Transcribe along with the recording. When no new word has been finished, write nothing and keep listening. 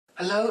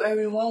Hello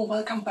everyone,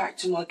 welcome back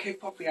to my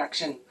K-pop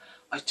reaction.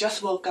 I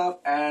just woke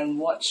up and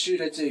what should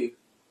I do?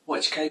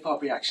 Watch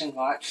K-pop reaction,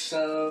 right?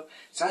 So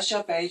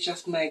Dalshabet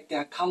just made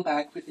their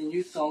comeback with a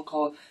new song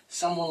called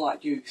Someone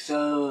Like You.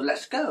 So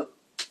let's go.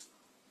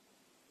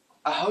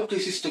 I hope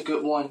this is the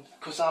good one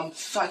because I'm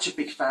such a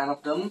big fan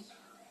of them.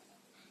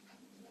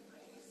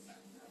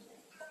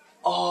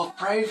 Oh,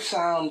 Brave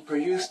Sound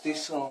produced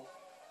this song.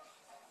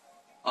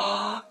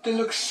 Ah, they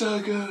look so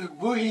good.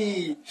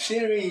 Woohee,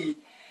 Siri,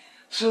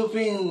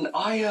 Subin,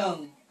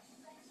 Ayang.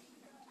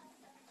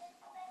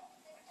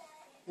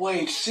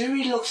 Wait,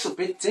 Siri looks a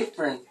bit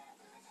different.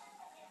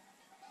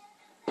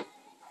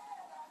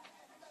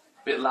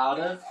 Bit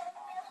louder.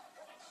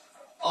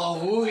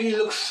 Oh, Woohee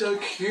looks so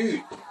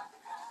cute.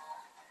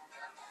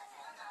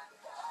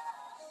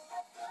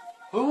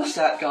 Who was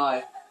that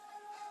guy?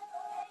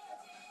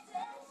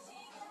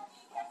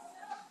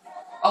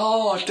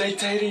 Oh, they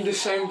dating the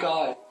same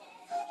guy.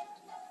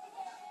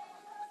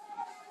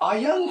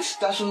 Ayang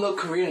doesn't look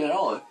Korean at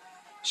all.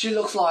 She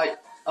looks like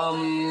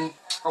a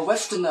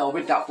Westerner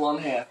with that blonde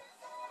hair.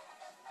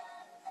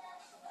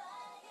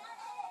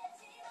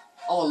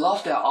 Oh,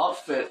 love their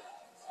outfit.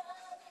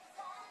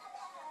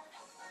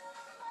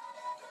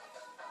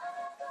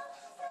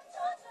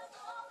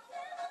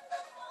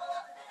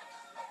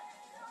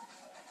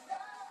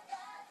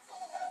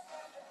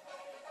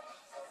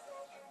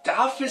 The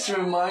outfits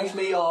reminds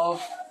me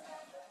of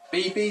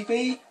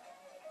BBB.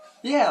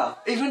 Yeah,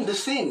 even the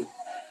scene.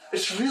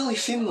 It's really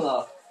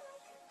similar.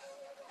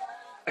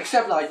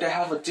 Except like they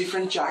have a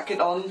different jacket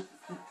on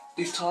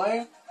this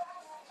time.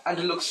 And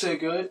it looks so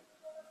good.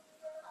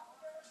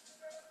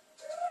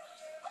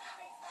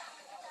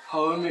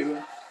 Home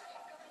it.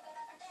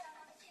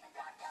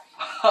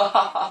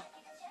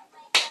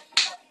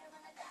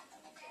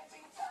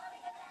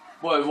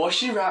 Wait, was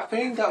she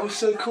rapping? That was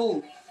so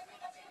cool.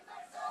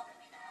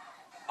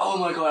 Oh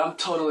my god, I'm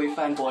totally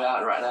fanboy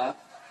out right now.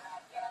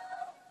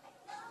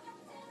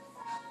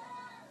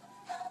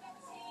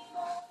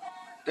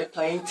 They're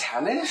playing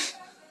tennis?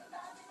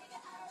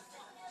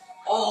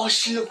 Oh,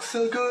 she looks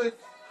so good.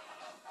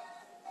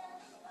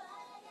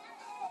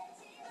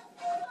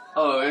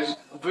 Oh,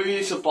 Boo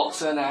is a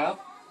boxer now.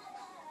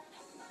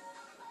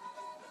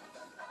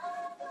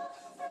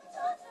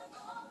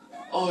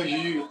 Oh,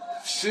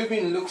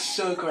 Subin looks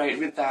so great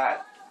with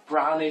that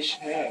brownish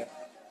hair.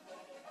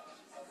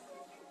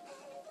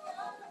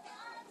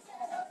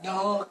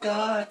 No,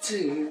 got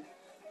to.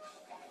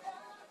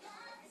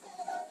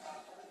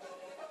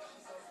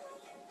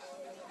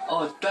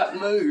 Oh, that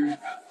move.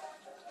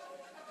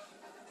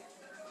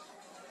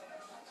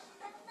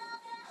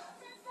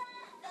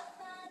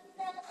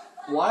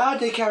 Why are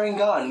they carrying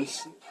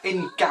guns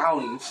in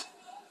gowns?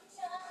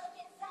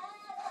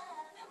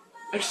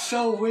 It's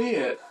so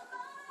weird.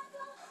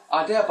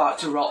 Are they about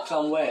to rock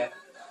somewhere?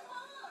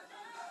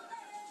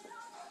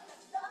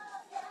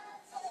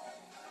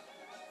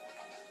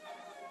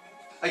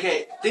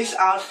 Okay, this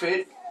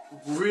outfit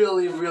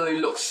really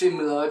looks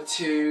similar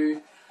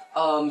to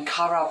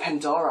Cara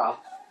Pandora.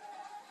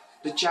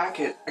 The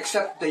jacket,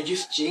 except they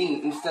use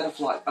jean instead of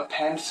like a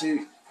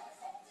pantsuit.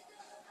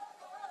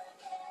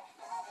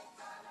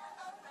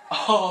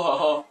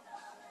 Oh,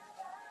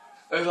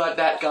 it's like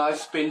that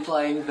guy's been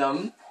playing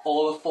them,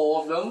 all the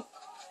four of them.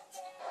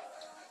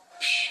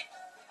 Psh,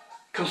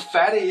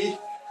 confetti.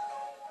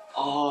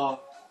 Oh,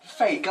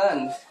 fake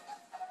guns.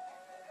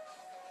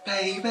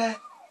 Baby.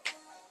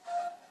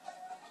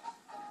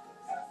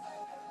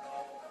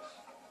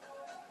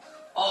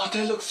 Oh,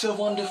 they look so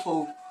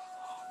wonderful.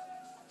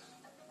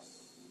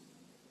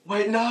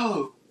 Wait,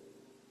 no!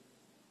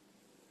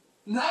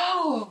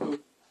 No!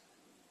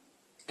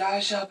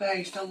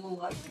 Dalshabet, someone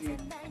like you.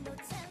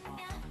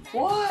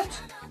 What?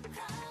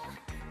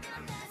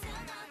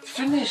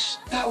 Finish!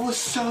 That was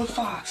so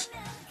fast!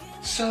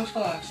 So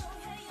fast.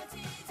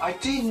 I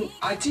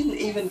didn't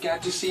even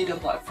get to see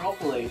them like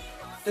properly.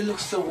 They look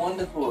so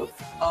wonderful.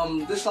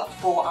 There's like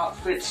 4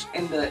 outfits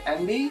in the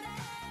MV.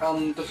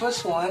 The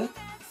first one,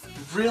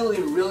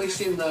 really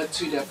similar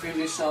to their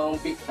previous song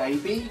Big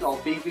Baby or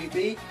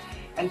BBB.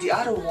 And the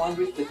other one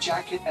with the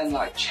jacket and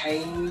like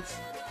chains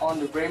on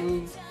the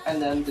rim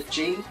and then the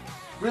jean,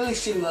 really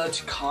similar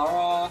to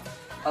Cara,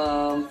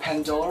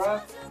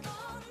 Pandora,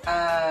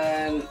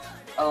 and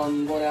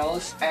what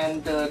else?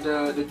 And the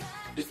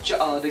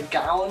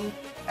gown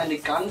and the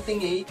gun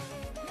thingy.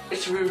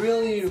 It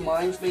really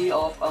reminds me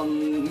of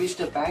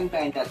Mr. Bang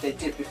Bang that they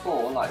did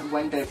before, like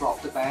when they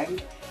robbed the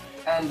bank.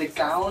 And the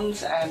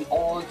gowns and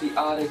all the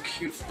other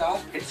cute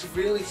stuff. It's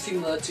really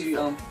similar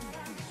to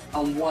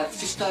what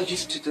Sister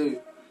used to do.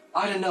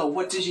 I don't know,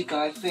 what did you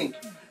guys think?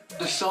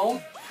 The song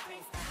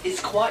is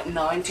quite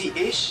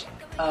 90-ish,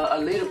 a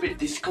little bit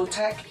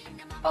discotheque.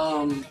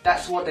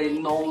 That's what they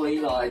normally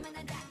like,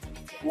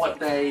 what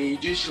they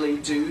usually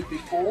do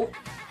before.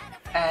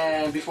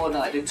 And before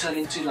that, they turn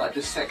into like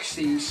the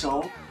sexy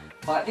song.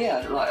 But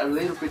yeah, like a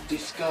little bit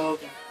disco.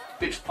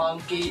 bit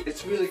funky.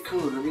 It's really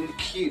cool, really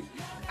cute,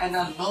 and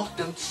I love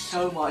them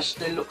so much.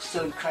 They look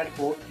so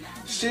incredible.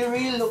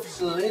 Suri looks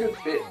a little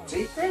bit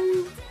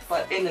different,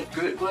 but in a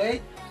good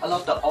way. I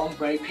love the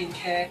ombre pink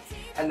hair,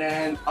 and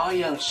then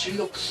Ayoung, she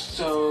looks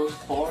so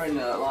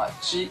foreigner. Like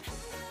she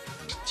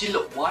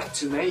looked white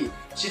to me.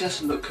 She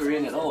doesn't look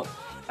Korean at all.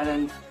 And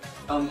then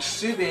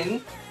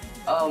Subin,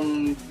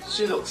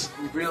 she looks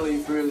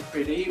really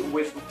pretty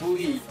with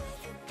Woohee.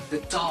 The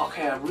dark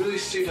hair really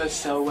suits her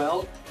so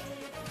well.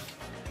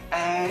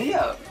 And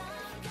yeah,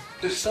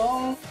 the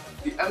song,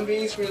 the MV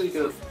is really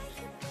good.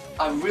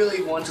 I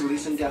really want to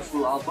listen to their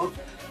full album,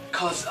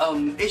 cause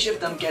each of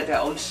them get their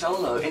own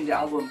solo in the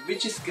album,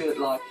 which is good.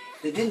 Like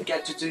they didn't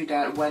get to do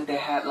that when they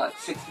had like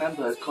 6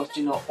 members, cause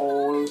you know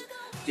all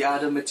the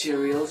other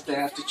materials they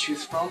have to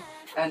choose from.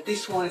 And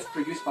this one is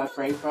produced by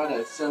Brave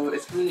Brothers, so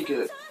it's really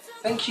good.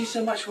 Thank you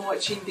so much for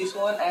watching this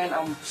one, and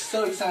I'm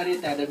so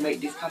excited that they make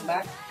this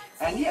comeback.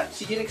 And yeah,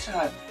 see you next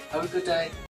time. Have a good day.